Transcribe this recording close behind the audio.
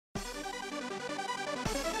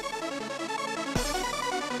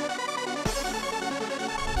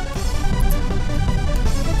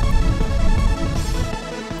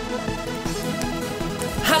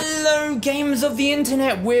gamers of the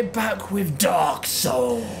internet, we're back with Dark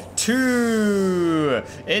Souls 2.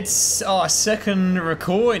 It's our second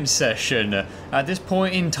recording session. At this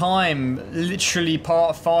point in time, literally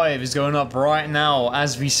part 5 is going up right now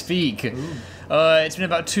as we speak. It's been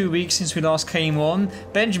about 2 weeks since we last came on.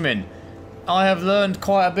 Benjamin, I have learned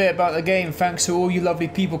quite a bit about the game thanks to all you lovely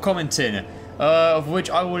people commenting. Of which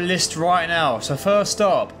I will list right now. So first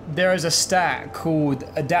up, there is a stat called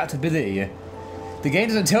adaptability. The game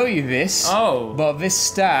doesn't tell you this, but this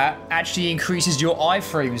stat actually increases your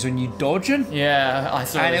iframes when you dodge. Yeah, I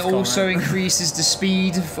saw and this it also increases the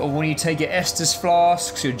speed of when you take your Estus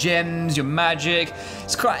flasks, your gems, your magic.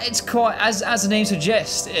 It's quite as the name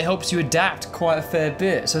suggests, it helps you adapt quite a fair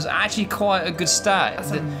bit. So it's actually quite a good stat.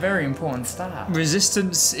 That's a very important stat.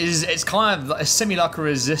 Resistance it's kind of like, like a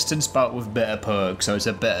resistance, but with better perks. So it's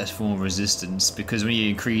a better form of resistance because when you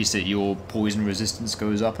increase it, your poison resistance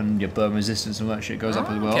goes up and your burn resistance and all that shit goes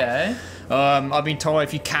up as well. Okay. I've been told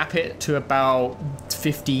if you cap it to about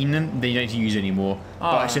 15, then you don't need to use it anymore.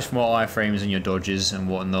 But it's just more iframes and your dodges and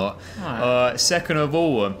whatnot. Second of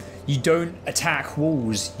all, you don't attack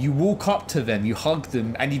walls. You walk up to them, you hug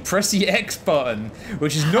them, and you press the X button,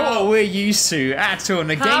 which is not what we're used to at all. And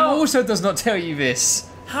the game also does not tell you this.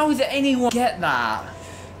 How does anyone get that?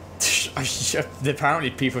 Apparently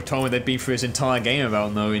people told me they've been through this entire game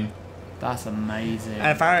without knowing. That's amazing.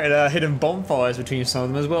 And apparently there are hidden bonfires between some of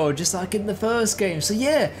them as well, just like in the first game. So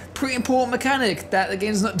yeah, pretty important mechanic that the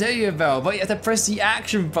game's not telling you about, but you have to press the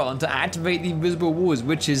action button to activate the invisible walls,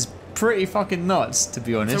 which is pretty fucking nuts, to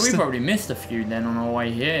be honest. So we probably missed a few then on our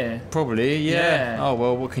way here. Probably, yeah. Oh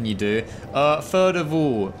well, what can you do? Third of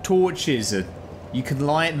all, torches. You can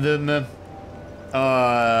light them...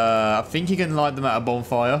 I think you can light them at a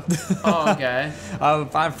bonfire. Oh, okay.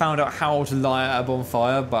 I found out how to light at a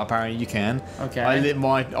bonfire, but apparently you can. Okay. I lit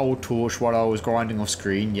my old torch while I was grinding off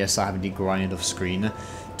screen. Yes, I haven't grinded off screen.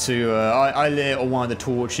 I lit it on one of the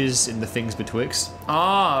torches in the things betwixt. Oh,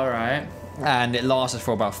 alright. And it lasted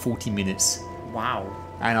for about 40 minutes. Wow.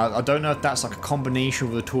 And I don't know if that's like a combination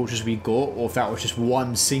of the torches we got, or if that was just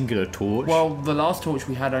one singular torch. Well, the last torch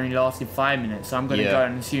we had only lasted 5 minutes, so I'm going to go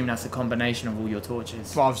and assume that's a combination of all your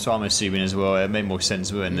torches. Well, so I'm assuming as well. It made more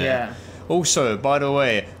sense, wouldn't it? Yeah. Also, by the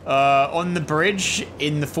way, on the bridge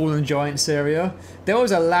in the Fallen Giants area, there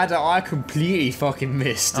was a ladder I completely fucking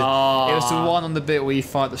missed. It was the one on the bit where you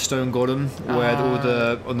fight the stone golem, where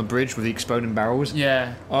on the bridge with the exploding barrels.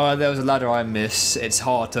 Yeah. There was a ladder I missed. It's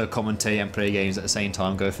hard to commentate and play games at the same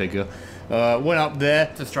time. Go figure. Went up there.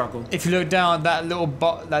 It's a struggle. If you look down at that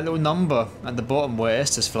little number at the bottom where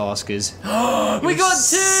Estus flask is, we got 2.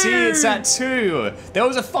 See, it's at 2. There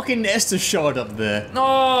was a fucking Estus shard up there.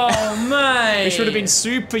 Oh mate! Which would have been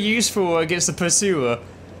super useful against the pursuer.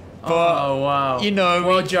 But, wow. You know,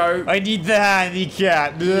 well, Joe, I need the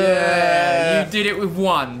handicap. Yeah, you did it with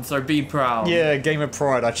 1, so be proud. Yeah, game of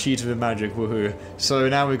pride. I cheated with magic. Woohoo! So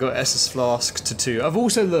now we've got Estus flask to 2. I've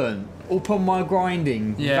also learned upon my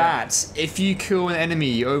grinding that if you kill an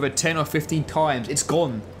enemy over 10 or 15 times, it's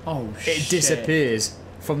gone. Oh shit! It disappears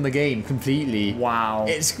from the game completely. Wow.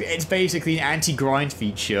 It's basically an anti-grind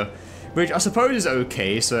feature, which I suppose is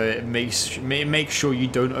okay, so it makes sure you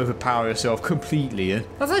don't overpower yourself completely.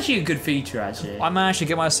 That's actually a good feature, actually. I managed to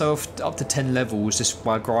get myself up to 10 levels just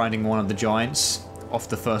by grinding one of the giants off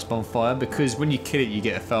the first bonfire, because when you kill it, you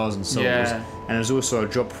get 1,000 souls. Yeah. And there's also a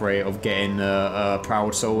drop rate of getting a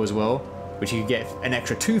proud soul as well, which you can get an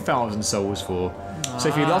extra 2,000 souls for. So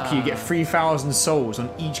if you're lucky, you get 3,000 souls on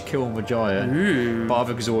each kill of a giant. Ooh. But I've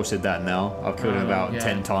exhausted that now. I've killed him about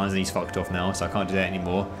 10 times and he's fucked off now, so I can't do that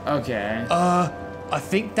anymore. Okay. I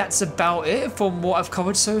think that's about it from what I've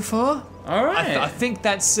covered so far. Alright. I think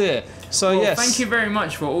that's it. So well, yes. Thank you very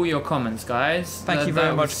much for all your comments, guys. Thank you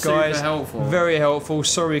very much, guys. Super helpful. Very helpful.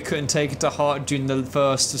 Sorry we couldn't take it to heart during the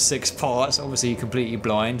first 6 parts. Obviously completely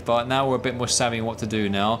blind, but now we're a bit more savvy on what to do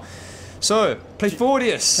now. So,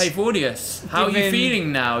 Playfordius. Playfordius, how are you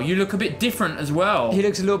feeling now? You look a bit different as well. He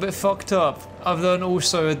looks a little bit fucked up. I've learned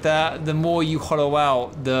also that the more you hollow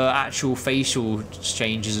out, the actual face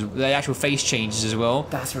changes as well.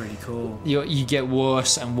 That's really cool. You get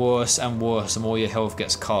worse and worse and worse the more your health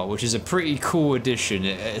gets cut, which is a pretty cool addition.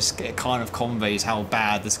 It kind of conveys how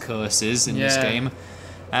bad this curse is in this game.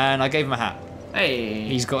 And I gave him a hat. Hey.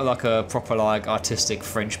 He's got like a proper like artistic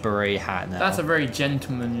French beret hat now. That's a very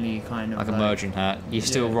gentlemanly kind of like a merchant hat. You're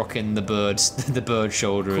still rocking the bird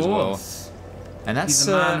shoulder as well. And that's he's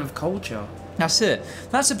a man of culture. That's it.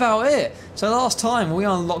 That's about it. So last time we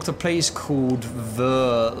unlocked a place called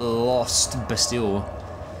the Lost Bastille.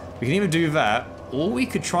 We can either do that, or we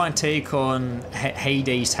could try and take on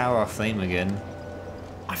Heide's Tower of Flame again.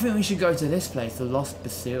 I think we should go to this place, the Lost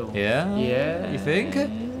Bastille. Yeah? Yeah. You think?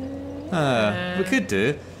 We could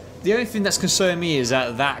do. The only thing that's concerning me is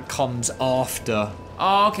that comes after.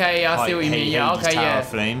 Oh, okay, I see what you mean. Yeah, Hades' okay, Tower yeah.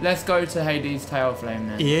 Flame. Let's go to Hades' Tail Flame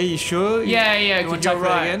then. Yeah, you sure? Yeah, You want to you're check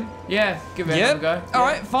right. again? Yeah, give it Yep. a go. All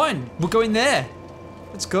right, fine. We'll go in there.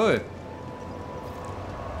 Let's go.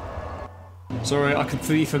 Sorry, I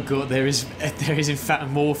completely forgot. There is in fact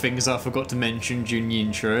more things I forgot to mention during the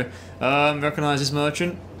intro. Recognize this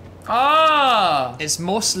merchant? Ah! It's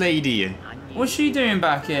Moss Lady. What's she doing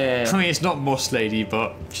back here? I mean, it's not Moss Lady,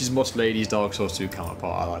 but she's Moss Lady's Dark Souls 2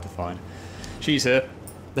 counterpart, I like to find. She's here.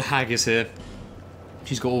 The hag is here.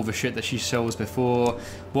 She's got all the shit that she sells before.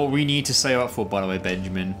 What we need to save up for, by the way,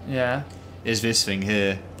 Benjamin, Yeah. is this thing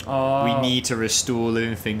here. Oh. We need to restore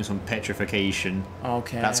living things on petrification.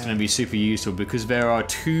 Okay. That's going to be super useful because there are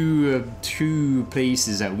two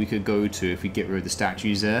places that we could go to if we get rid of the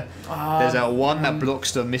statues there. There's that one that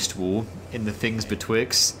blocks the mist wall in the things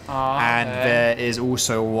betwixt, and there is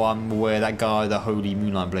also one where that guy, the Holy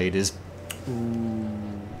Moonlight Blade, is. Ooh.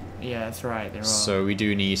 Yeah, that's right. There are. So we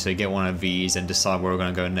do need to get one of these and decide where we're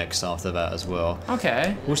going to go next after that as well.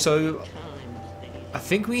 Okay. Also, I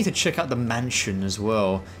think we need to check out the mansion as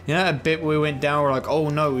well. You know that bit where we went down, we're like, oh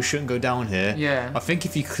no, we shouldn't go down here. Yeah. I think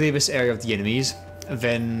if you clear this area of the enemies,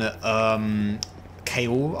 then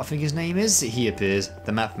Kale, I think his name is, he appears,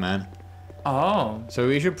 the map man. Oh. So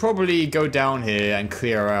we should probably go down here and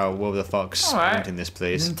clear out what the fuck's Alright. in this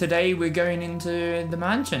place. And today we're going into the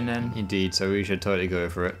mansion then. Indeed, so we should totally go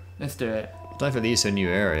for it. Let's do it. I don't think this is a new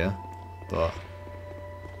area, but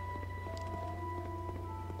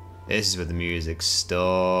this is where the music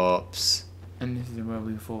stops. And this is where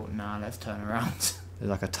we thought, nah, let's turn around.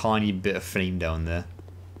 There's like a tiny bit of flame down there.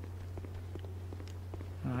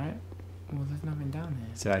 Alright. Well, there's nothing down here.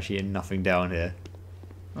 So actually nothing down here.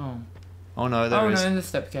 Oh. Oh no, there is. Oh no, there's a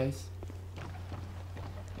step case.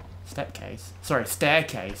 Step case? Sorry,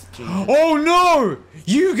 staircase. Jesus. Oh no!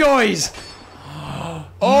 You guys!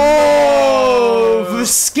 Oh, the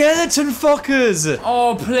skeleton fuckers!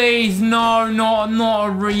 Oh please, no, not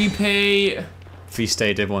a repeat. Please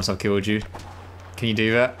stay dead once I've killed you. Can you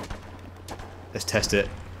do that? Let's test it.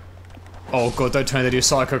 Oh god, don't tell me they do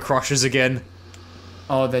Psycho Crushers again.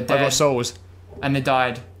 Oh, they're I dead. got souls. And they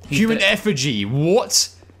died. He's Human dead. effigy,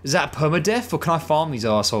 what? Is that permadeath or can I farm these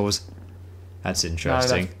assholes? That's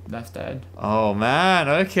interesting. No, that's dead. Oh man,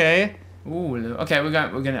 okay. Ooh, okay, we're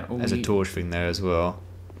gonna. Ooh, There's a torch thing there as well.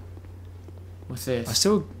 What's this? I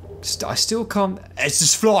still can't. It's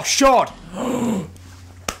just flash shot.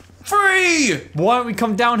 Free! Why don't we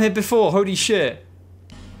come down here before? Holy shit!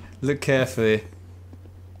 Look carefully.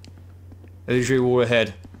 Illusory wall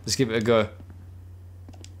ahead. Let's give it a go.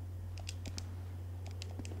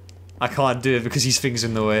 I can't do it because his thing's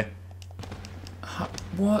in the way.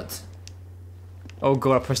 What? Oh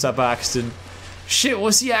god, I pressed that by accident. Shit,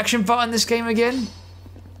 what's the action button in this game again?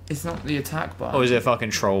 It's not the attack button. Oh, is it a fucking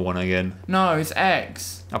troll one again? No, it's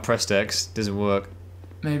X. I pressed X, doesn't work.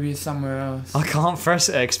 Maybe it's somewhere else. I can't press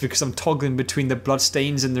X because I'm toggling between the blood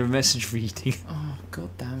stains and the message reading. Oh, god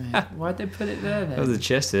damn it. Why'd they put it there then? Oh, the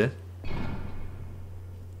chest here.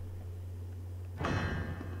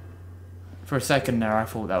 For a second there, I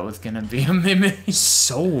thought that was gonna be a mimic.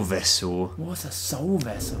 Soul vessel. What's a soul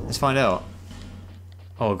vessel? Let's find out.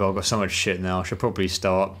 Oh god, I've got so much shit now. I should probably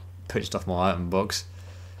start putting stuff in my item box.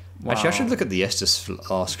 Wow. Actually, I should look at the Estus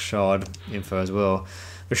Flask shard info as well.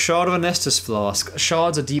 The shard of an Estus Flask.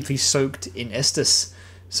 Shards are deeply soaked in Estus.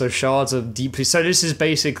 So shards are deeply... So this is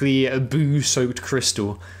basically a boo-soaked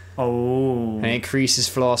crystal. Oh. And it increases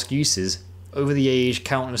flask uses. Over the age,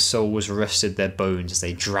 countless souls rested their bones as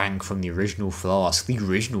they drank from the original flask. The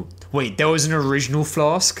original... Wait, there was an original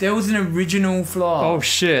flask? There was an original flask. Oh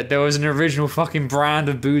shit, there was an original fucking brand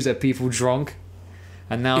of booze that people drank.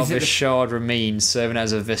 And now this shard remains, serving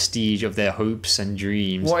as a vestige of their hopes and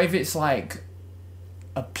dreams. What if it's like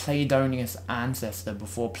a Playdonius ancestor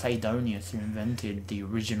before Playdonius who invented the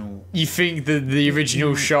original... You think that the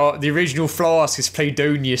original shard, the original flask is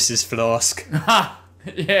Playdonius's flask? Ha!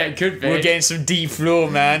 Yeah, it could be. We're getting some deep lore,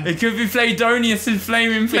 man. It could be Playdonius and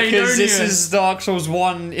Flaming Playdonius. Because this is Dark Souls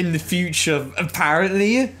 1 in the future,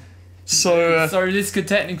 apparently. So this could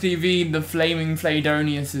technically be the Flaming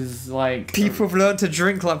Playdonius's, like... people have learned to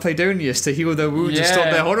drink like Playdonius to heal their wounds and stop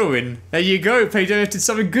their hollowing. There you go, Playdonius did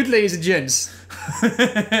something good, ladies and gents.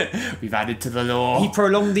 We've added to the lore. He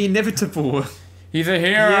prolonged the inevitable. He's a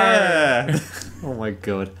hero. Yeah. Oh my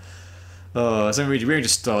god. Oh, so we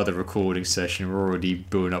just started the recording session. We're already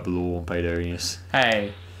building up lore on Playdonius.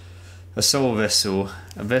 Hey, A soul vessel.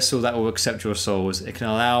 A vessel that will accept your souls. It can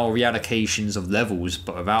allow reallocations of levels,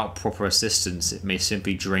 but without proper assistance, it may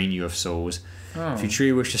simply drain you of souls. Oh. If you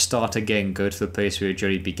truly wish to start again, go to the place where your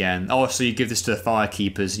journey began. Oh, so you give this to the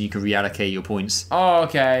Firekeepers and you can reallocate your points. Oh,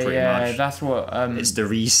 okay, Pretty yeah, much. that's what... It's the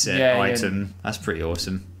reset item. That's pretty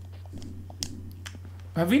awesome.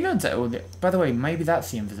 Have we looked at all the... By the way, maybe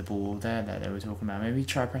that's the invisible wall there that they were talking about. Maybe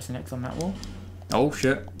try pressing X on that wall? Oh,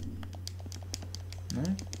 shit. No?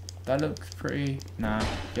 That looks pretty... Nah,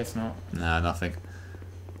 guess not. Nah, nothing.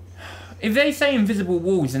 If they say invisible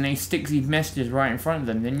walls and they stick these messages right in front of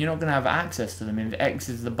them, then you're not going to have access to them if X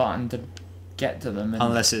is the button to get to them. And...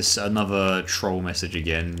 Unless it's another troll message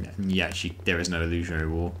again, and there is no illusionary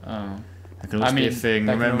wall. Oh. That can also be a thing.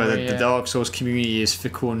 Remember that the yeah. Dark Souls community is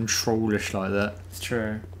fickle and trollish like that. It's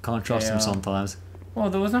true. Can't trust them sometimes. Well,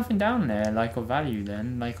 there was nothing down there, like of value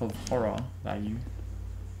then, like of horror value.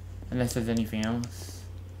 Unless there's anything else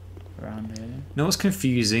around here. You know what's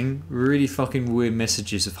confusing? Really fucking weird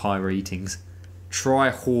messages of high ratings. Try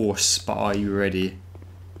horse, but are you ready?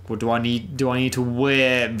 Or do I need to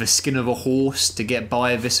wear the skin of a horse to get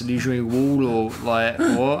by this illusionary wall, or like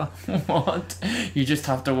what? What? You just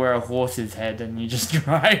have to wear a horse's head and you just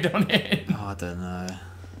ride on it. Oh, I don't know.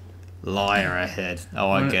 Liar ahead. Oh,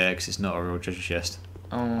 I get it, 'cause it's not a real treasure chest.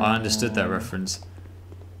 Oh. I understood that reference.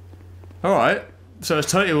 Alright, so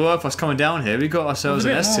it's totally worth us coming down here. We got ourselves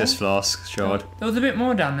an Estus flask shard. There was a bit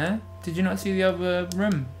more down there. Did you not see the other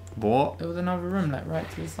room? What? There was another room, like right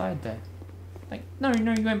to the side there. Like, no,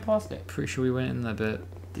 you went past it. Pretty sure we went in that bit.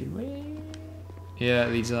 Did we? Yeah,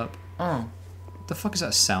 it leads up. Oh. What the fuck is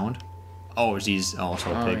that sound? Oh, it's these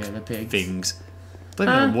arsehole pig yeah, the pigs. things. I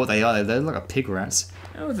don't even know what they are. They're like a pig rats.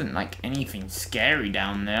 There wasn't like anything scary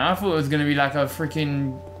down there. I thought it was gonna be like a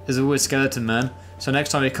freaking... There's a weird skeleton man. So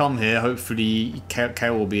next time we come here, hopefully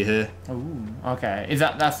Kale will be here. Ooh, okay.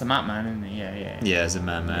 That's the map man, isn't it? Yeah. Yeah, it's a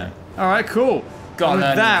man. Alright, cool. Got and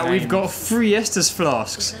with that, we've names. got 3 Estus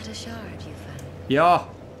flasks. Is that a shard you found? Yeah.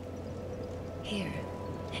 Here,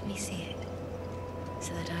 let me see it,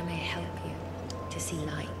 so that I may help you to see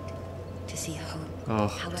light, to see hope. Oh,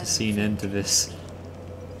 however to see an end to faint it this. may be.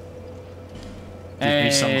 Give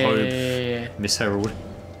me some hope, Miss Herald.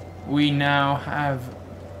 We now have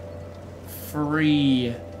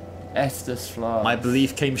 3 Estus flasks. My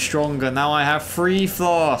belief came stronger. Now I have 3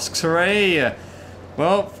 flasks. Hooray!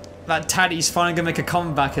 Well, that Taddy's finally gonna make a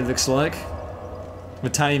comeback, it looks like. The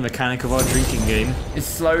Taddy mechanic of our drinking game. It's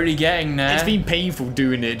slowly getting there. It's been painful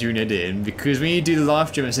doing it during editing, because when you do the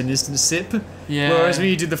life gem, it's an instant sip. Yeah. Whereas when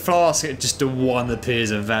you do the flask, it just the 1 appears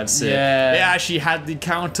and that's it. Yeah. It actually had the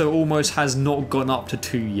counter almost has not gone up to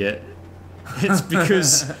 2 yet. It's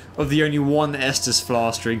because of the only 1 Estus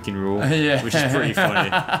flask drinking rule, Yeah. which is pretty funny.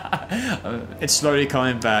 It's slowly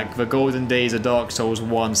coming back. The golden days of Dark Souls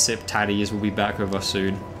 1 sip Taddies will be back with us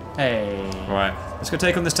soon. Hey. Right, let's go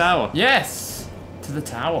take on this tower. Yes! To the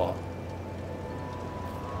tower.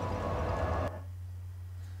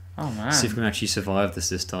 Oh man. See if we can actually survive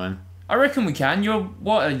this time. I reckon we can. You're...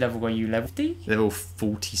 What level are you? Level 50? Level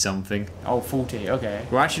 40 something. Oh, 40. Okay.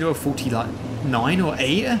 We're actually level 49 or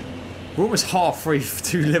 8? We're almost halfway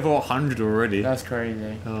through level 100 already. That's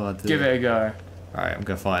crazy. Oh, dear. Give it a go. Alright, I'm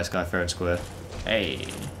gonna fight this guy fair and square. Hey.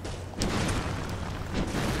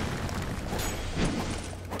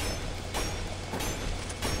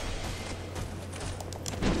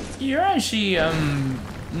 You're actually,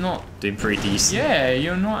 not... Doing pretty decent. Yeah,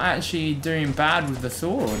 you're not actually doing bad with the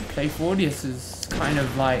sword. Playfordius is kind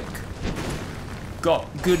of like... got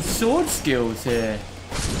good sword skills here.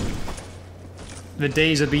 The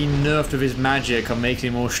days of being nerfed with his magic are making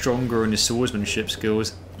him more stronger in his swordsmanship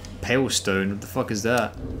skills. Pale stone, what the fuck is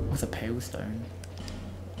that? What's a pale stone?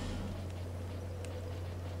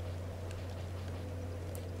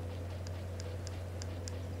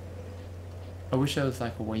 I wish there was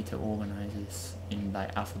like a way to organize this in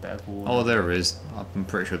like alphabetical order. Oh, there is. I'm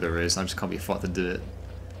pretty sure there is. I just can't be fucked to do it.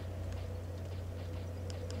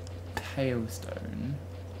 Pale stone.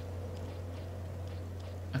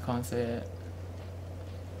 I can't see it.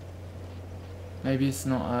 Maybe it's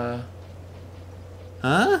not a...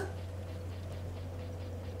 Huh?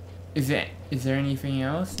 Is there anything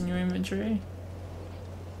else in your inventory?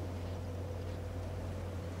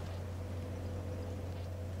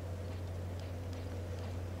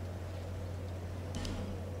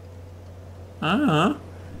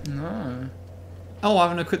 No. Oh, I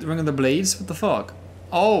haven't equipped the Ring of the Blades? What the fuck?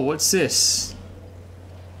 Oh, what's this?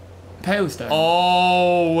 Pale stone.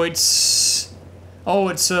 Oh, it's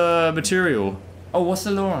material. Oh, what's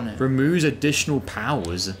the lore on it? Removes additional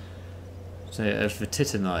powers. So, for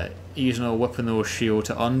Titanite. using a weapon or shield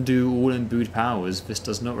to undo all imbued powers. This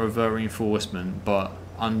does not revert reinforcement, but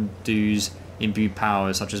undoes imbued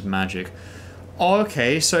powers such as magic. Oh,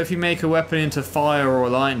 okay, so if you make a weapon into fire or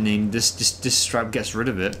lightning, this strap gets rid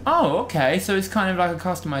of it. Oh, okay, so it's kind of like a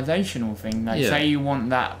customizational thing. Like, Yeah. say you want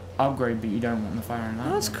that upgrade, but you don't want the fire and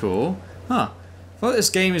lightning. That's cool. Huh. I thought this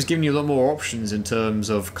game is giving you a lot more options in terms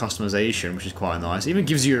of customization, which is quite nice. It even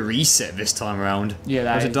gives you a reset this time around. Yeah, that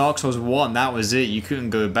Whereas is. in Dark Souls 1, that was it. You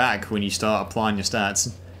couldn't go back when you start applying your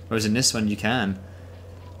stats. Whereas in this one, you can.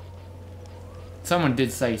 Someone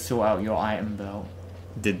did say sort out your item belt.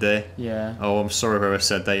 Did they? Yeah. Oh, I'm sorry whoever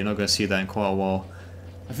said that. You're not going to see that in quite a while.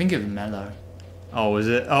 I think it was Mellow. Oh, was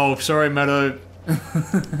it? Oh, sorry, Meadow.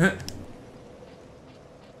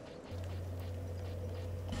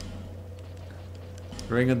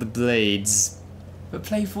 Ring of the Blades. But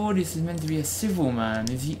Playfordius is meant to be a civil man.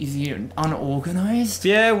 Is he unorganized?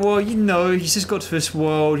 Yeah, well, you know, he's just got to this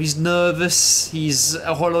world. He's nervous. He's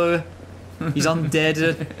hollow. He's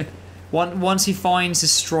undead. Once he finds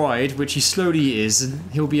his stride, which he slowly is,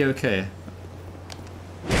 he'll be okay.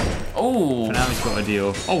 Oh! For now, he's got a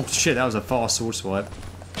deal. Oh shit, that was a fast sword swipe.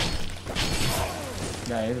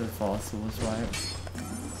 That is a fast sword swipe.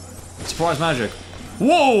 Surprise magic.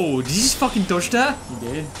 Whoa! Did he just fucking dodge that? He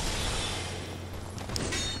did.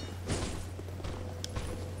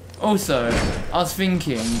 Also, I was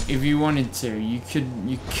thinking, if you wanted to, you could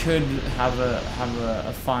have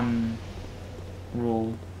a fun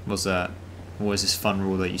rule. What's that? What is this fun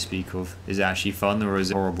rule that you speak of? Is it actually fun or is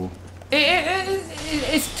it horrible?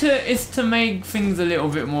 It's to make things a little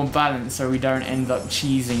bit more balanced, so we don't end up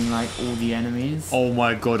cheesing like all the enemies. Oh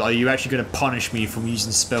my god, are you actually going to punish me from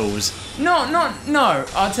using spells? No.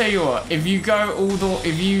 I'll tell you what. If you go all the,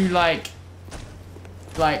 if you like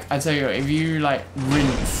I tell you what, if you like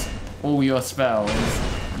rinse all your spells,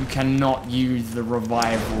 you cannot use the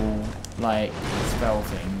revival like spell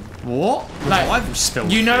thing. What? Like, Revival spell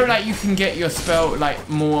you know, thing? like you can get your spell like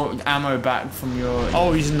more ammo back from your.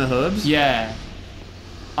 Oh, using the herbs? Yeah.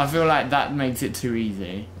 I feel like that makes it too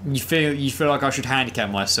easy. You feel like I should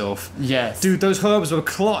handicap myself? Yes. Dude, those herbs were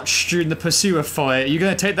clutch during the pursuer fight. Are you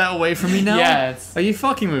gonna take that away from me now? Yes. Are you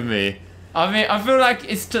fucking with me? I mean, I feel like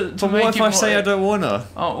it's to But make what if it I more, say I don't wanna?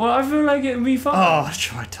 Oh, well, I feel like it'd be fun. Oh,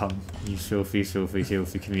 try Tom. You filthy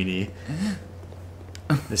community.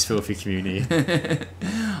 This filthy community.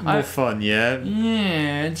 More fun, yeah?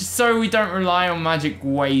 Yeah, just so we don't rely on magic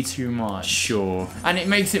way too much. Sure. And it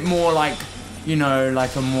makes it more like, you know,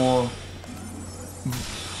 like a more,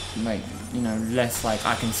 like, you know, less like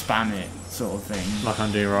I can spam it sort of thing. Like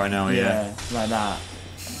I'm doing right now, yeah. Yeah, like that.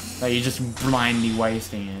 Like you're just blindly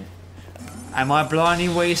wasting it. Am I blindly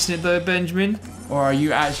wasting it though, Benjamin? Or are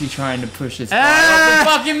you actually trying to push this the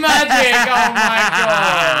fucking magic? Oh my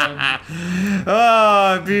god!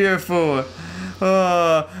 Oh, beautiful.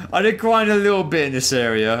 Oh, I did grind a little bit in this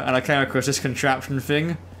area, and I came across this contraption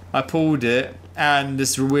thing. I pulled it, and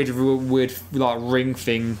this weird like ring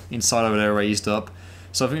thing inside over there raised up.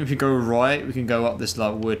 So I think if you go right, we can go up this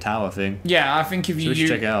like weird tower thing. Yeah, I think if So you we should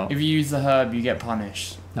check it out. if you use the herb, you get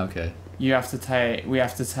punished. Okay. You have to take. We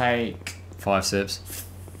have to take 5 sips.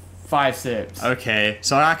 5 sips. Okay,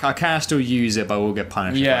 so I can still use it, but I will get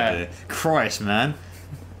punished. Yeah. If I do. Christ, man.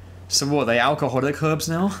 So what? Are they alcoholic herbs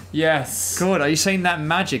now? Yes. God, are you saying that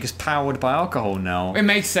magic is powered by alcohol now? It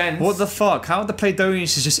makes sense. What the fuck? How are the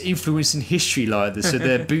Playfordius just influencing history like this with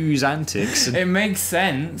their booze antics? It makes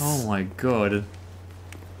sense. Oh my god.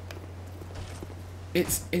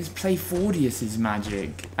 It's Playfordius's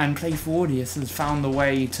magic, and Playfordius has found the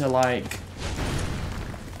way to like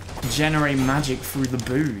generate magic through the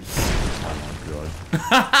booze. Oh my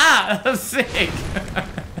god. That's sick.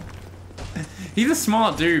 He's a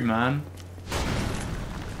smart dude, man.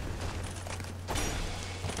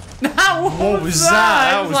 what was that?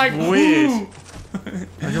 That It was like, weird. ooh.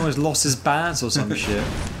 He almost lost his balance or some shit.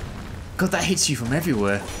 God, that hits you from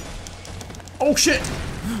everywhere. Oh shit!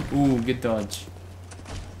 Ooh, good dodge.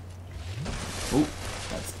 Ooh,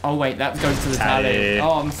 oh wait, that goes to the tally. Tally.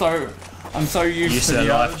 Oh, I'm so used to the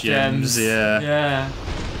life life gems, yeah. Yeah.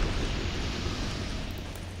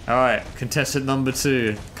 Alright, contestant number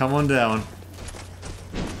 2. Come on down.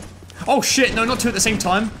 Oh shit, no, not 2 at the same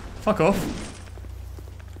time. Fuck off.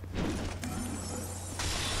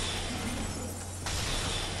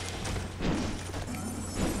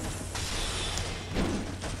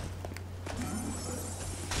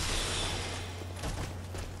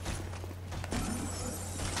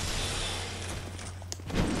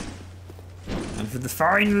 And for the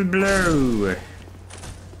final blow.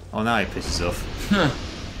 Oh, now he pisses off.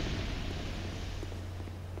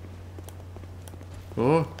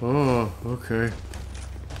 Oh, okay.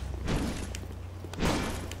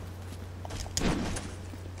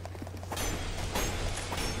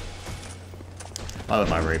 I love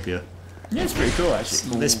my rapier. Yeah, it's pretty cool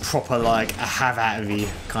actually. This proper like a have at me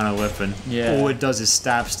kind of weapon. Yeah. All it does is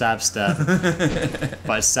stab, stab, stab.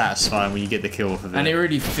 But it's satisfying when you get the kill off of it. And it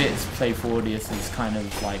really fits Playfordius's kind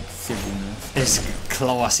of like civilness. It's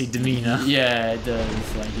classy demeanor. Yeah, it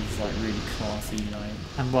does. Like it's like really classy. Like.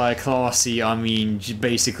 And by classy, I mean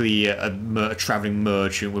basically a traveling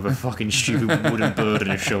merchant with a fucking stupid wooden bird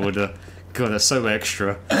on his shoulder. God, that's so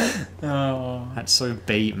extra. Oh. That's so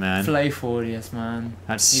bait, man. Playfordius, man.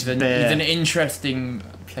 That's he's an interesting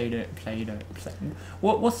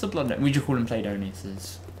What's the blood? We just call him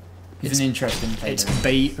Playdonius. He's an interesting Playdonius. It's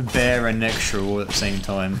bait, bear, and extra all at the same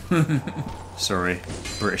time. Sorry,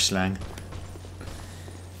 British slang.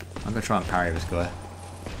 I'm gonna try and parry this guy.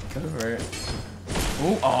 Go for it.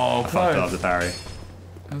 Oh, I fucked up the parry.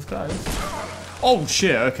 That was close. Oh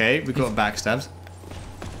shit! Okay, we got backstabbed.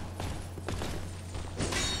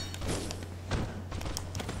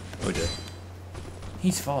 Oh dear.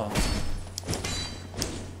 He's fast.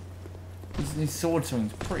 His sword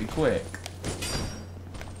swing's pretty quick.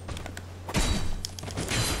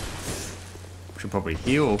 Should probably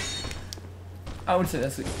heal. I would say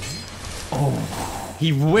that's it. Oh,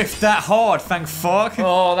 he whiffed that hard, thank fuck.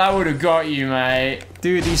 Oh, that would have got you, mate.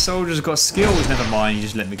 Dude, these soldiers got skills. Never mind, you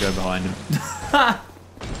just let me go behind him.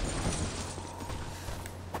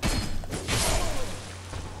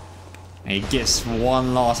 And he gets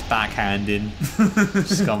one last backhand in.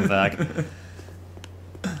 Scumbag.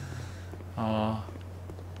 Oh.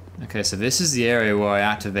 Okay, so this is the area where I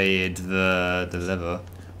activated the lever.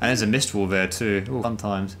 And there's a mist wall there too. Ooh, fun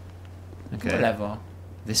times. Okay. Whatever.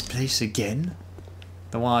 This place again?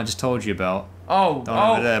 The one I just told you about. Oh, The one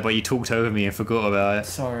over there, but you talked over me and forgot about it.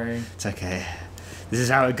 Sorry. It's okay. This is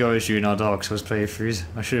how it goes during our Dark Souls playthroughs.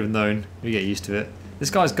 I should have known. We get used to it. This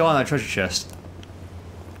guy's gone that treasure chest.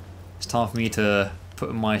 It's time for me to put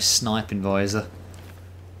in my sniping visor.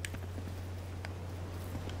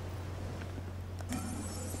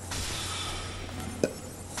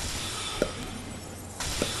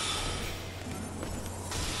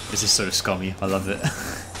 This is so scummy. I love it.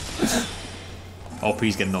 Oh,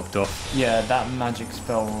 please get knocked off. Yeah, that magic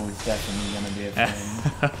spell is definitely gonna be a thing.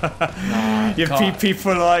 Nah, Yeah,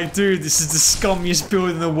 people are like, dude, this is the scummiest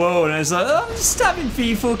build in the world, and it's like, oh, I'm just stabbing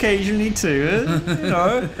people occasionally too, you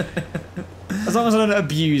know. As long as I don't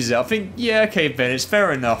abuse it, I think, yeah, okay, Ben, it's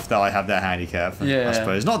fair enough that I have that handicap. Yeah. I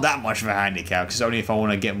suppose not that much of a handicap, because it's only if I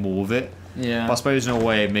want to get more of it. Yeah. But I suppose in a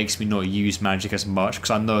way it makes me not use magic as much,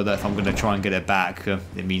 because I know that if I'm going to try and get it back,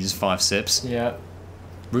 it means 5 sips. Yeah.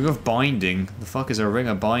 Ring of Binding. The fuck is a Ring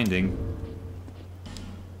of Binding?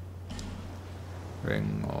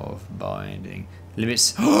 Ring of Binding.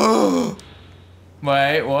 Limits.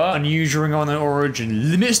 Wait, what? Unusual ring on an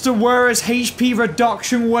origin. Limits the wearer's HP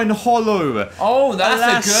reduction when hollow. Oh, that's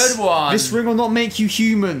Alas, a good one. This ring will not make you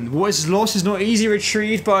human. What is lost is not easy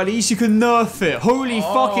retrieved, but at least you can nerf it. Holy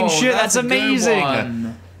fucking shit, that's a good amazing.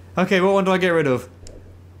 one. Okay, what one do I get rid of?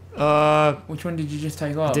 Which one did you just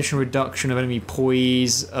take off? Additional reduction of enemy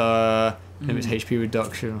poise. Limits HP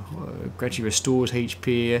reduction. Gradually restores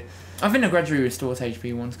HP. I think the gradually restores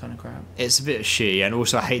HP one's kind of crap. It's a bit shitty, and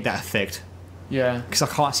also I hate that effect. Yeah. Because I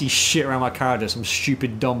can't see shit around my character. Some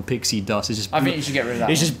stupid dumb pixie dust. It's just. I think you should get rid of that.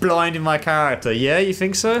 It's just blinding my character. Yeah, you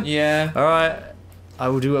think so? Yeah. Alright. I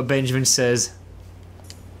will do what Benjamin says.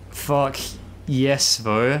 Fuck yes,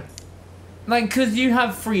 though. Like, because you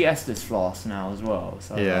have 3 Estus Flasks now as well.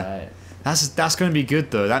 So Yeah. That's going to be good,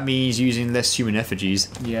 though. That means using less human effigies.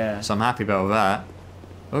 Yeah. So I'm happy about that.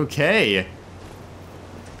 Okay.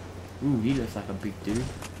 Ooh, he looks like a big dude.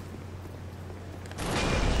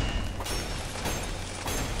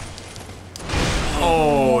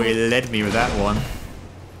 Oh, he led me with that one.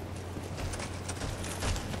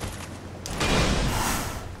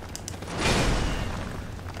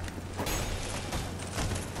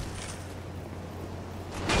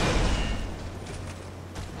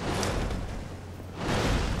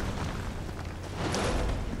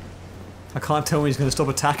 I can't tell when he's going to stop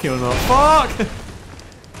attacking or not. Fuck!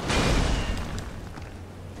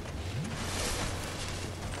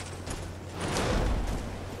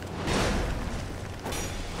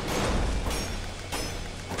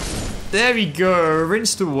 There we go,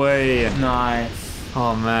 rinsed away. Nice.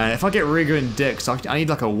 Oh man, if I get Rigor and Dex, I need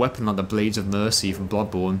like a weapon like the Blades of Mercy from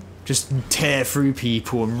Bloodborne. Just tear through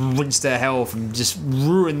people and rinse their health and just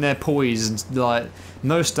ruin their poise and like,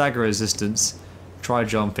 no stagger resistance. Try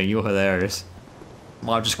jumping, you're hilarious.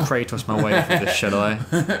 Might just Kratos my way through this, shall I?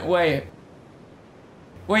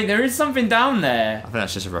 Wait, there is something down there. I think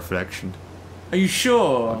that's just a reflection. Are you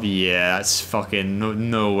sure? Yeah, that's fucking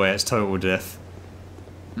no way, it's total death.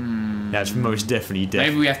 Hmm. That's most definitely death.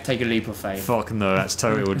 Maybe we have to take a leap of faith. Fuck no, that's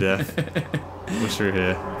total death. What's through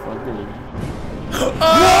here? What?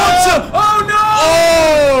 Oh no!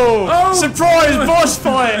 Oh! Oh! Surprise boss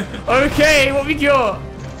fight! Okay, what we got?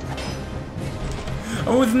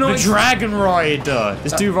 I was not. The Dragon Rider.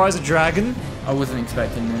 This dude rides a dragon? I wasn't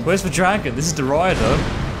expecting this. Where's the dragon? This is the rider.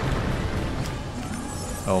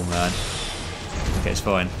 Oh man. Okay, it's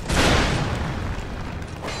fine.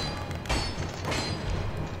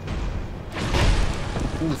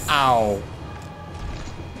 Oof. Ow.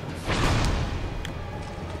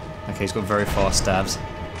 Okay, he's got very fast stabs.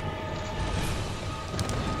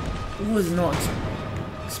 I was not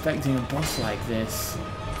expecting a boss like this.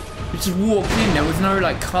 We just walked in, there was no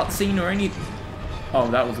like cutscene or any. Oh,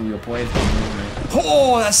 that was all your poison, wasn't it?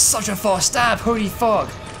 Oh, that's such a fast stab! Holy fuck!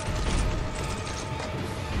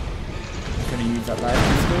 Gonna use that light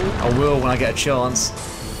pistol? I will when I get a chance.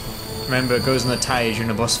 Remember, it goes on the tag during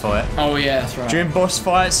a boss fight. Oh yeah, that's right. During boss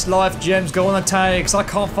fights, life gems go on the tags. I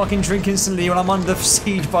can't fucking drink instantly when I'm under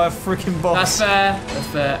siege by a freaking boss. That's fair. That's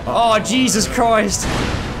fair. Oh, Jesus Christ!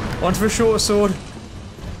 One for a short sword.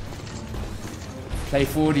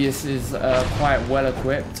 Playfordius is quite well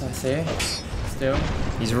equipped, I see. Still.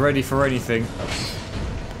 He's ready for anything.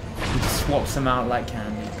 He just swaps them out like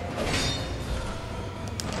candy.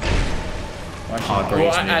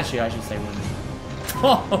 Actually, I should say women.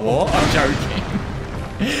 What? I'm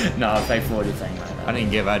joking. No, Playfordius ain't like that. I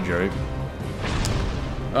didn't get that joke.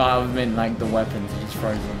 I meant like the weapons, he just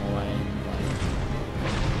throws them away.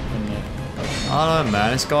 I don't know,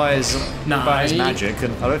 man. This guy is Nah, about his magic,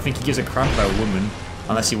 and I don't think he gives a crap about women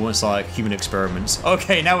unless he wants like human experiments.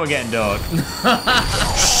 Okay, now we're getting dark.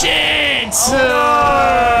 Shit!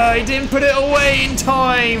 Oh, He didn't put it away in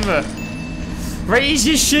time. Raise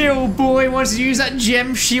your shield, boy. Once you use that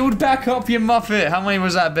gem shield back up, you muppet. How many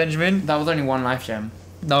was that, Benjamin? That was only one life gem.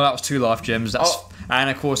 No, that was 2 life gems. That's and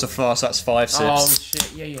of course a flask. That's 5 sips. Oh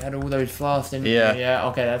shit! Yeah, you had all those flasks, didn't Yeah. you? Yeah.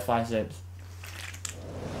 Okay, that's 5 sips.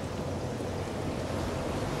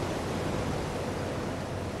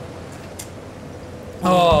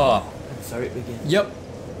 Oh. So it begins. Yep.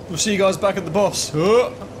 We'll see you guys back at the boss.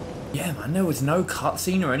 Yeah, man. There was no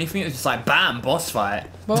cutscene or anything. It was just like bam, boss fight.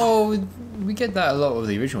 Well, we get that a lot with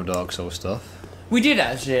the original Dark Souls stuff. We did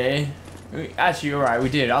actually. Actually, you're right. We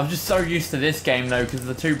did. I'm just so used to this game though, because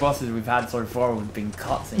the 2 bosses we've had so far have been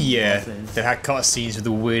cutscene bosses. They had cutscenes with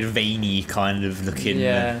the weird veiny kind of looking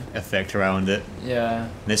effect around it. Yeah.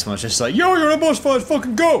 This one's just like, yo, you're in a boss fight,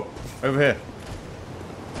 fucking go! Over here.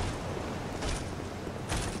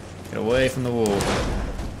 Get away from the wall.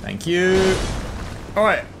 Thank you.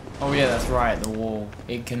 Alright. Oh yeah, that's right. The wall.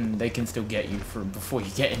 They can still get you before you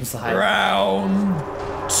get inside. Round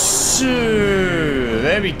 2.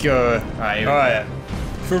 There we go. Alright.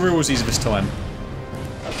 For realsies this time.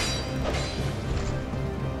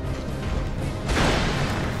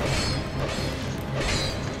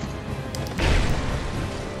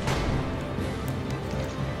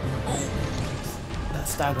 That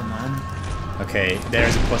stagger, man. Okay, there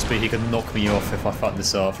is a possibility he could knock me off if I fuck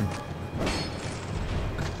this up.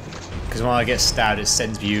 Because when I get stabbed, it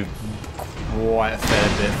sends you quite a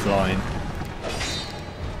fair bit flying.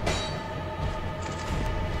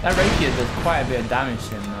 That rapier does quite a bit of damage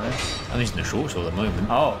to him, though. I'm using the short sword at the moment.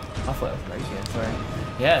 Oh, I thought it was rapier. Sorry.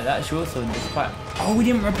 Yeah, that short sword is quite. Oh, we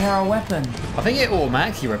didn't repair our weapon. I think it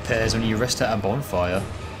automatically repairs when you rest at a bonfire.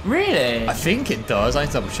 Really? I think it does. I need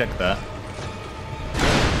to double check that.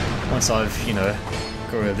 Once I've, you know,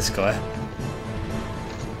 got rid of this guy.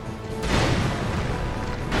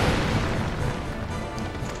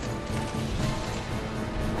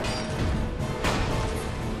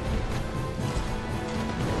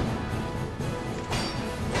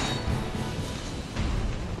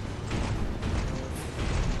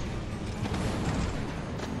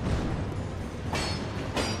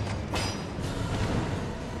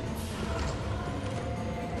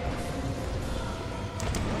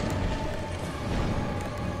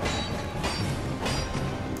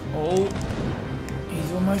 Oh,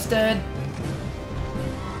 he's almost dead.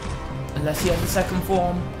 Unless he has a second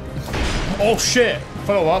form. Oh shit!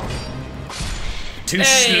 Follow up. Too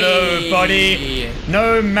slow, buddy.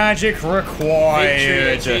 No magic Victory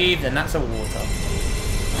required. achieved, and that's a water.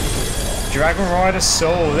 Dragon Rider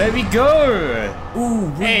Soul. There we go.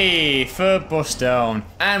 Ooh, Hey, third boss down.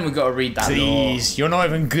 and we gotta read that Please, you're not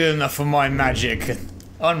even good enough for my magic.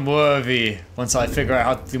 Unworthy. Once I figure out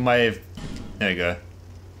how to do my... There you go.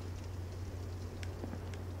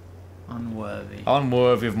 law. Unworthy.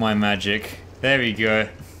 Unworthy of my magic. There we go.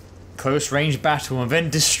 Close range battle and then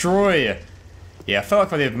destroy. Yeah, I felt like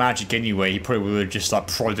if I did magic anyway, he probably would have just like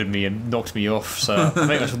prodded me and knocked me off. So I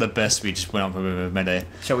think that's for the best. We just went up with a melee.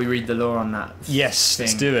 Shall we read the lore on that? Yes, thing?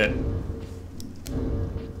 let's do it.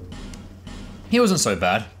 He wasn't so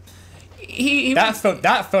bad.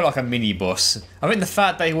 That felt like a mini boss. I think the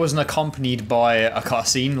fact that he wasn't accompanied by a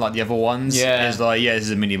cutscene like the other ones is like, yeah, this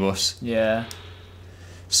is a mini boss. Yeah.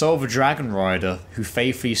 Soul of a dragon rider who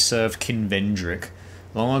faithfully served King Vendrick.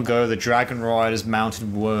 Long ago, the dragon riders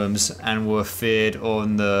mounted worms and were feared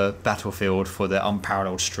on the battlefield for their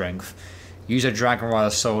unparalleled strength. Use a dragon rider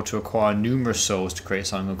soul to acquire numerous souls to create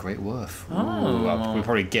something of great worth. Ooh, we'll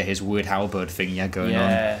probably get his weird halberd thing going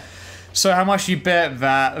on. So how much do you bet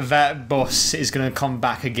that boss is going to come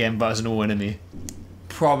back again but as an all enemy?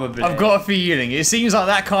 Probably. I've got a feeling. It seems like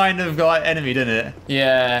that kind of like enemy, doesn't it?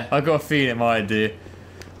 Yeah. I've got a feeling it might do.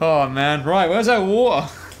 Oh man, right, where's that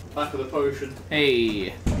water? Back of the potion.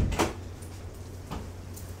 Hey.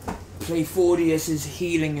 Playfordius'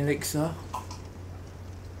 healing elixir.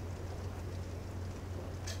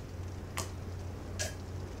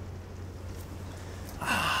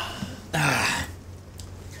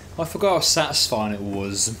 I forgot how satisfying it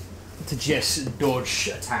was to just dodge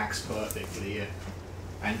attacks perfectly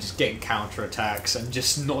and just getting counter attacks and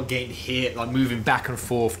just not getting hit, like moving back and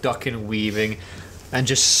forth, ducking and weaving, and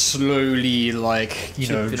just slowly, like, you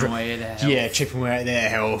know, chipping away at their health. Yeah, chipping away at their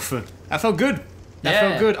health. That felt good. That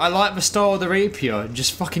felt good. I like the style of the rapier,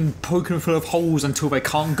 just fucking poking them full of holes until they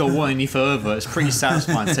can't go on any further. It's pretty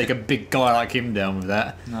satisfying to take a big guy like him down with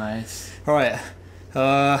that. Nice. Alright.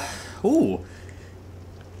 Ooh.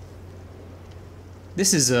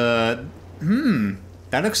 This is that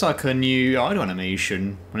looks like a new idle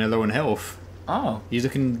animation when they're low on health. Oh. He's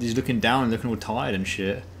looking down and looking all tired and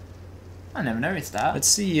shit. I never noticed that. Let's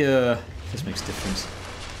see if this makes a difference.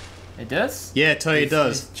 It does? Yeah, totally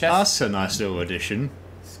does. Chest. That's a nice little addition.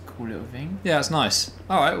 It's a cool little thing. Yeah, that's nice.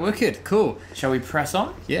 Alright, wicked, cool. Shall we press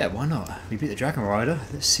on? Yeah, why not? We beat the Dragon Rider.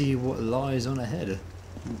 Let's see what lies on ahead.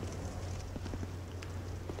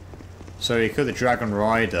 So you killed the Dragon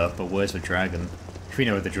Rider, but where's the dragon? If we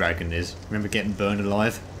know where the dragon is. Remember getting burned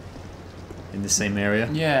alive? In the same area?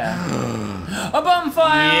 Yeah. A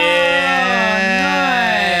bonfire!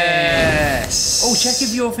 Yes! Oh, check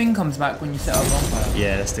if your thing comes back when you set up a bonfire.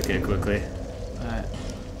 Yeah, let's look at it quickly. Alright.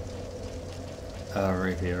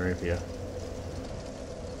 Rapier.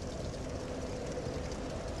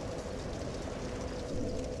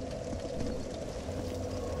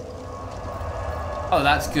 Oh,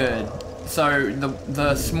 that's good. So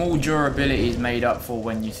the small durability is made up for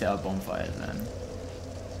when you set up bonfires then.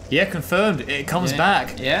 Yeah, confirmed. It comes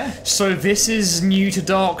back. Yeah. So this is new to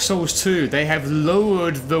Dark Souls 2. They have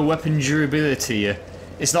lowered the weapon durability.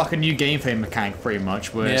 It's like a new gameplay mechanic pretty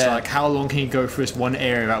much, where it's like how long can you go through this one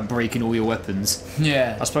area without breaking all your weapons?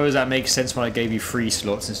 Yeah. I suppose that makes sense when I gave you 3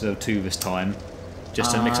 slots instead of 2 this time.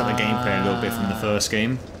 Just to mix up the gameplay a little bit from the first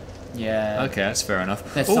game. Yeah. Okay, that's fair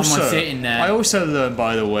enough. There's someone sitting there. I also learned,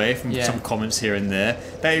 by the way, from some comments here and there,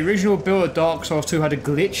 that the original build of Dark Souls 2 had a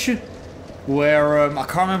glitch where, I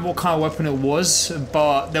can't remember what kind of weapon it was,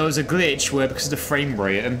 but there was a glitch where, because of the frame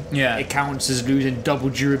rate, it counts as losing double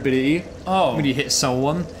durability when you hit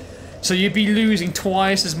someone. So you'd be losing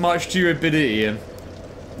twice as much durability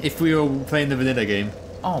if we were playing the vanilla game.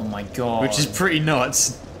 Oh my god. Which is pretty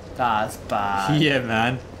nuts. That's bad. Yeah,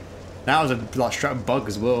 man. That was a like straight up bug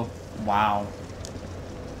as well. Wow.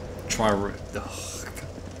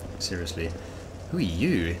 Seriously. Who are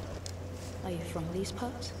you? Are you from these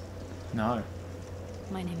parts? No.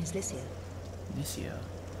 My name is Lycia. Lycia.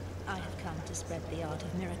 I have come to spread the art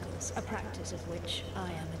of miracles, a practice of which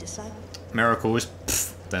I am a disciple. Miracles?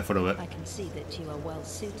 Pfft, don't follow it. I can see that you are well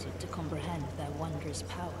suited to comprehend their wondrous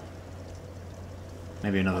power.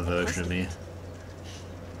 Maybe another version of me.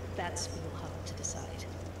 That's for your heart to decide.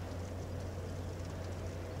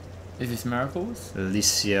 Is this miracles?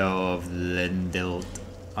 Alicia of Lendelt.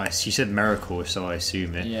 She said miracle, so I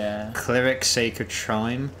assume it. Yeah. Cleric Sacred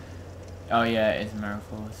Chime. Oh yeah, it is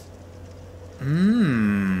miracles.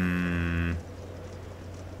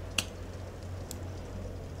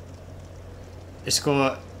 It's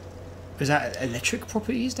got... Is that electric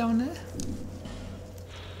properties down there?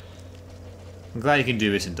 I'm glad you can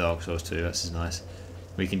do this in Dark Souls 2, this is nice.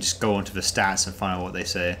 We can just go onto the stats and find out what they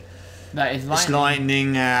say. That is lightning. It's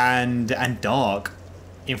lightning and dark.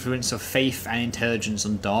 Influence of faith and intelligence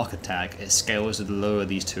on dark attack. It scales to the lower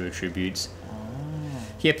these 2 attributes.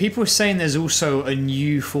 Yeah, people are saying there's also a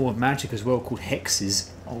new form of magic as well called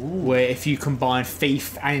hexes. Where if you combine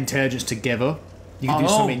faith and intelligence together, you can do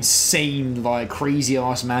some insane, like,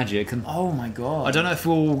 crazy-ass magic. And oh my god. I don't know if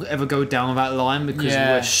we'll ever go down that line because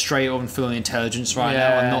we're straight on full on intelligence right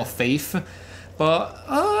now and not faith. But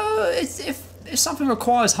if something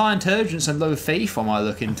requires high intelligence and low faith, I might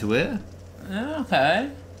look into it. Okay.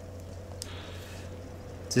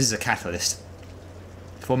 This is a catalyst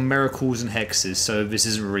for miracles and hexes, so this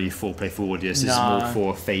isn't really for Playfordius. This is more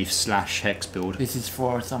for a faith/hex build. This is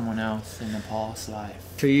for someone else in the past life.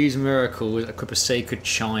 To use miracles, equip a sacred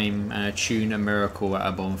chime and attune a miracle at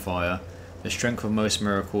a bonfire. The strength of most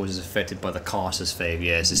miracles is affected by the caster's faith.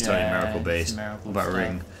 Yeah, this is totally miracle based. What about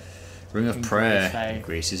ring? Ring of prayer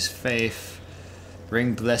increases faith.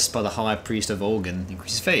 Ring blessed by the high priest of Volgan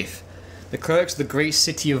increases faith. The clerics of the great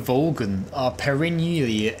city of Volgan are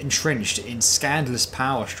perennially entrenched in scandalous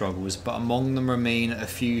power struggles, but among them remain a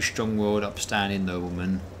few strong-willed, upstanding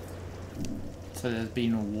noblemen. So there's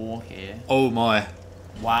been a war here. Oh my.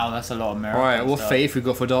 Wow, that's a lot of miracles. Alright, what faith we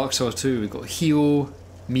got for Dark Souls 2? We got heal,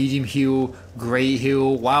 medium heal, great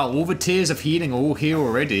heal. Wow, all the tiers of healing are all here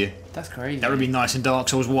already. That's crazy. That would be nice in Dark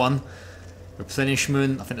Souls 1.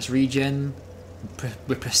 Replenishment, I think that's regen.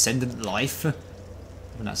 With Ascendant Life.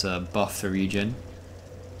 And that's a buff for regen.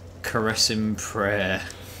 Caressing Prayer.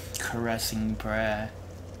 Caressing Prayer.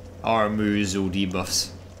 Removes all debuffs.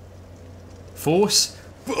 Force.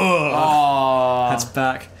 Oh, That's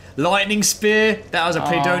back. Lightning Spear. That was a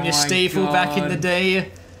Playfordius staple back in the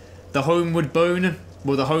day. The Homeward Bone.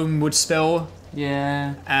 Well, the Homeward Spell.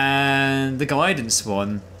 Yeah. And the Guidance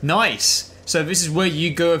one. Nice. So this is where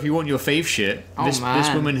you go if you want your faith shit. This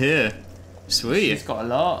woman here. Sweet. She's got a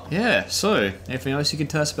lot. Yeah, so, anything else you can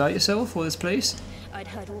tell us about yourself or this place? I'd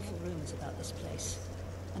heard awful rumours about this place,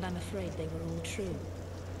 and I'm afraid they were all true.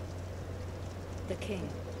 The king,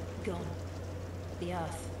 gone. The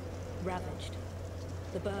earth, ravaged.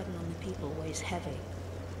 The burden on the people weighs heavy.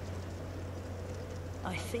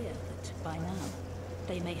 I fear that, by now,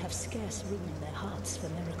 they may have scarce room in their hearts for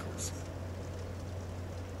miracles.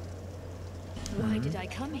 Why did I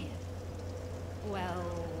come here?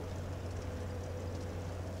 Well...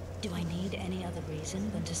 Do I need any other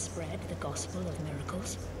reason than to spread the gospel of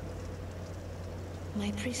miracles?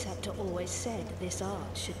 My preceptor always said this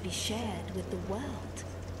art should be shared with the world.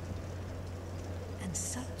 And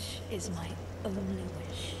such is my only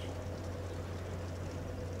wish.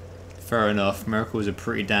 Fair enough, miracles are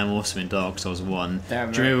pretty damn awesome in Dark Souls 1. Do you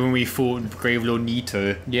Damn remember when we fought Gravelord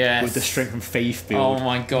Nito? Yes. With the Strength and Faith build? Oh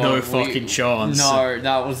my god. No fucking chance. No,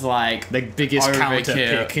 that was like... The biggest counter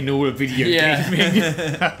pick in all of video gaming.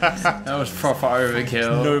 That was proper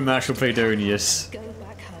overkill. No match for Playfordius. Go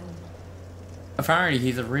back home. Apparently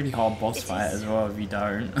he's a really hard boss fight as well if you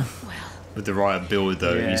don't. Well, With the right build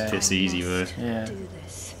though, he's Yeah. piss easy though. Yeah. do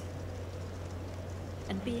this.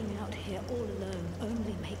 And being out here all alone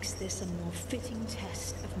only makes this a more fitting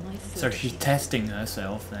test of my So she's fortitude. testing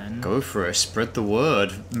herself then. Go for it, spread the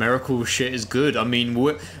word. Miracle shit is good. I mean,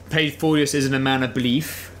 Playfordius isn't a man of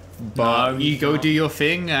belief, but No, you he's go not. do your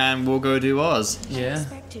thing and we'll go do ours. I Yeah.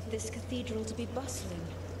 expected this cathedral to be bustling,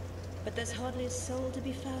 but there's hardly a soul to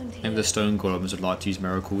be found here. Maybe the stone golems would like to use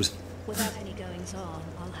miracles. Without any goings on,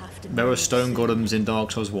 I'll have to There were move stone soon golems in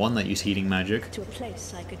Dark Souls 1 that use healing magic. to a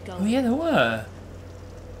place I could go. Oh yeah, there were.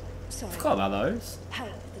 Sorry, Forgot about those. help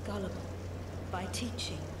the gullible by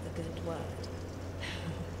teaching the good word.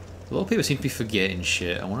 A lot of people seem to be forgetting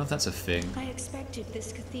shit. I wonder if that's a thing. I expected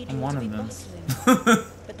this cathedral I'm one to be of them. bustling,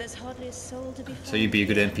 but there's hardly a soul to be found. So you'd be a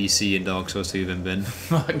good NPC in Dark Souls 2 then, Ben.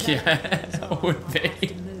 Fuck yeah, I would be.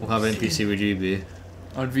 What kind of NPC would you be?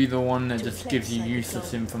 I'd be the one that just gives you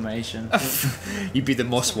useless information. You'd be the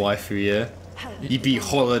moss waifu, yeah? You'd be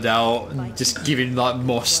hollowed out and just giving like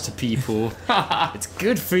moss to people. It's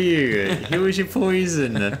good for you. Heals your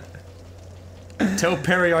poison. Tell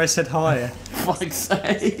Perry I said hi. Fuck's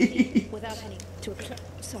sake. Without any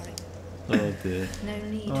sorry. Oh dear. No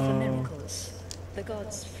need for miracles. The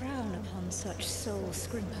gods frown upon such soul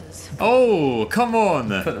scrimpers. Oh, come on.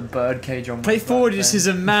 Put the bird cage on. Playfordius is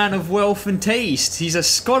a man of wealth and taste. He's a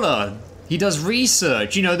scholar. He does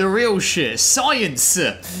research. You know, the real shit. Science.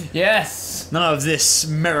 Yes. None of this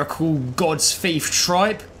miracle god's faith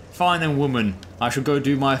tripe. Fine then, woman. I shall go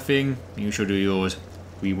do my thing. You shall do yours.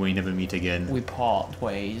 We may never meet again. We part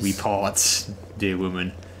ways. We part, dear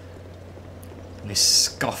woman. I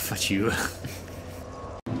scoff at you.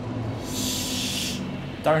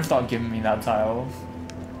 Don't start giving me that title.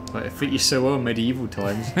 But it fit you so well in medieval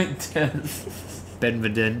times. It does. Ben the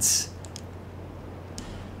Dents.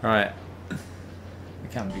 Right.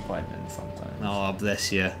 It can be quite dense sometimes. Oh,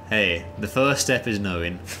 bless you. Hey, the first step is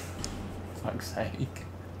knowing. Fuck's sake.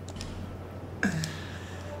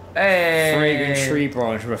 Hey. Fragrant tree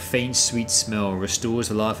branch with a faint sweet smell restores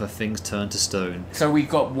the life of things turned to stone. So we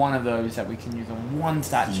got one of those that we can use on one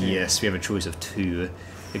statue. Yes, we have a choice of 2.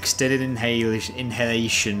 Extended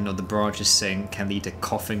inhalation of the branch's scent can lead to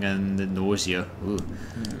coughing and nausea. Ooh.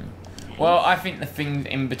 Well, I think the thing's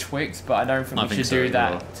in betwixt, but I don't think we should do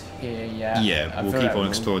that here yet. Yeah, we'll keep on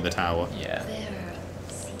exploring the tower. Yeah.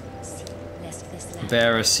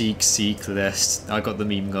 Vera, seek, lest. I got the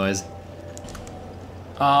meme, guys.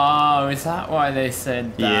 Oh, is that why they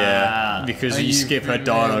said that? Yeah, because you skip her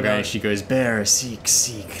dialogue and she goes, Vera, seek,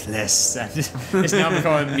 lest. And it's now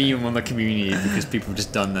become a meme on the community because people have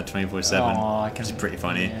just done that 24/7. Which is pretty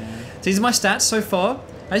funny. Yeah. So these are my stats so far.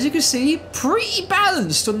 As you can see, pretty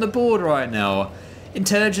balanced on the board right now.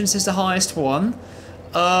 Intelligence is the highest one.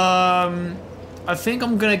 I think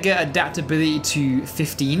I'm gonna get adaptability to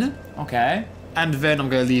 15. Okay. And then I'm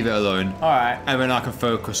gonna leave it alone. Alright. And then I can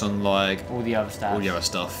focus on like all the other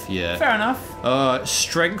stuff. Yeah. Fair enough.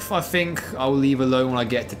 Strength I think I'll leave alone when I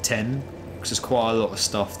get to 10. Because there's quite a lot of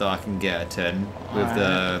stuff that I can get at 10 with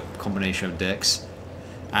the combination of dex.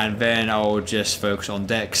 And then I'll just focus on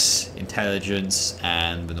dex, intelligence,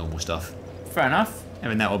 and the normal stuff. Fair enough. And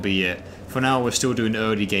then that'll be it. For now we're still doing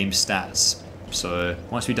early game stats. So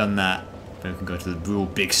once we've done that, then we can go to the real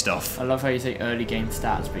big stuff. I love how you say early game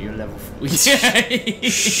stats, but you're level 4.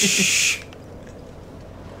 Shh.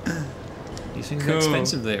 These things are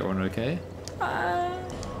expensive later on, okay?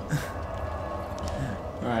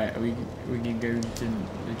 Right, we can go to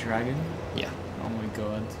the dragon? Yeah. Oh my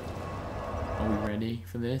god. Are we ready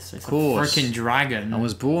for this? It's Of course. a freaking dragon. I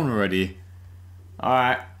was born already.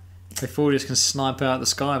 Alright. Playfordius can snipe out the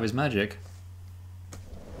sky with his magic.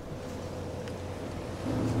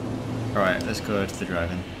 Alright, let's go to the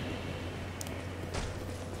dragon.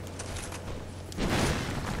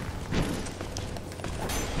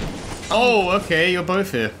 Oh, okay, you're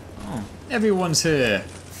both here. Oh. Everyone's here.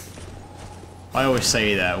 I always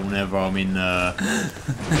say that whenever I'm in.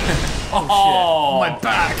 Oh, my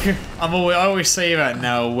back! I always say that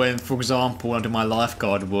now when, for example, when I do my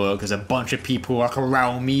lifeguard work, there's a bunch of people like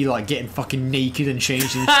around me, like getting fucking naked and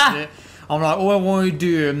changing shit. I'm like, all I want to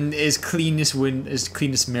do is clean this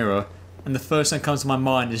mirror. And the first thing that comes to my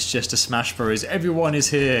mind is just a Smash Bros. Everyone is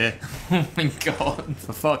here. Oh my god.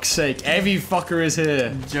 For fuck's sake, every fucker is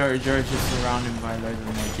here. Joe's just surrounded by loads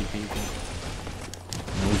of naked people.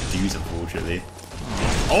 No dudes, unfortunately.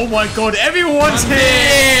 Oh my god, everyone's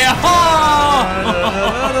here!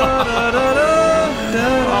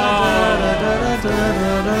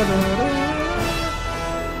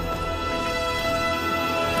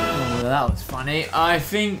 Oh, that was funny. I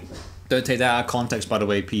think... Don't take that out of context, by the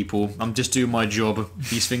way, people. I'm just doing my job.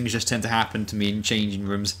 These things just tend to happen to me in changing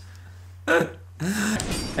rooms.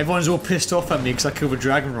 Everyone's all pissed off at me because I killed a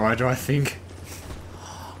Dragon Rider, I think.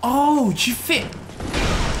 Oh, did you fit?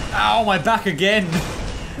 Ow, my back again!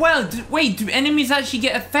 Well, wait, do enemies actually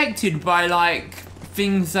get affected by, like,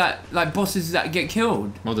 things that, like, bosses that get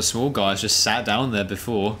killed? Well, the small guys just sat down there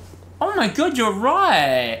before. Oh my god, you're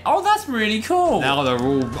right! Oh, that's really cool! Now they're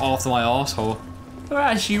all after my asshole. You're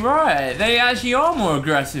actually right. They actually are more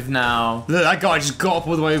aggressive now. Look, that guy just got up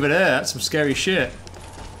all the way over there. That's some scary shit.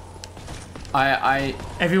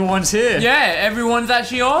 Everyone's here. Yeah, everyone's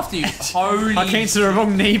actually after you. Holy I came to the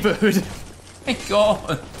wrong neighborhood. my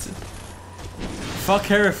god.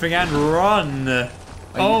 Fuck everything and run.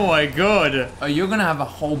 Oh my god. Oh, you're gonna have a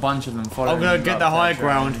whole bunch of them following I'm gonna you get up the high that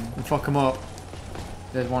ground dragon. and fuck them up.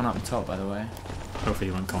 There's one up top, by the way.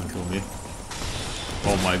 Hopefully one can't kill me.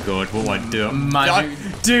 Oh my god, what am I doing?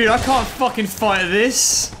 Dude, I can't fucking fight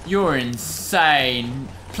this. You're insane.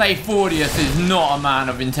 Playfordius is not a man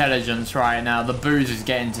of intelligence right now. The booze is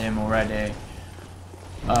getting to him already.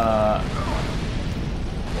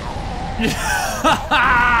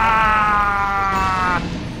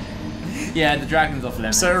 Yeah, the dragon's off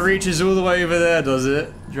limits. So it reaches all the way over there, does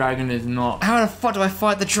it? Dragon is not. How the fuck do I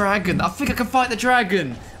fight the dragon? I think I can fight the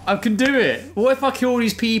dragon. I can do it. What if I kill all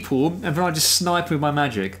these people and then I just snipe with my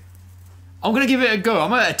magic? I'm gonna give it a go. I'm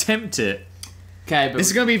gonna attempt it. Okay, but This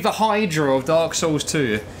is gonna be the Hydra of Dark Souls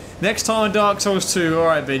 2. Next time on Dark Souls 2,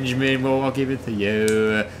 alright Benjamin, well I'll give it to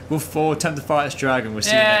you. We'll attempt to fight this dragon. We'll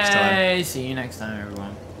see you next time. See you next time,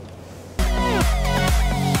 everyone.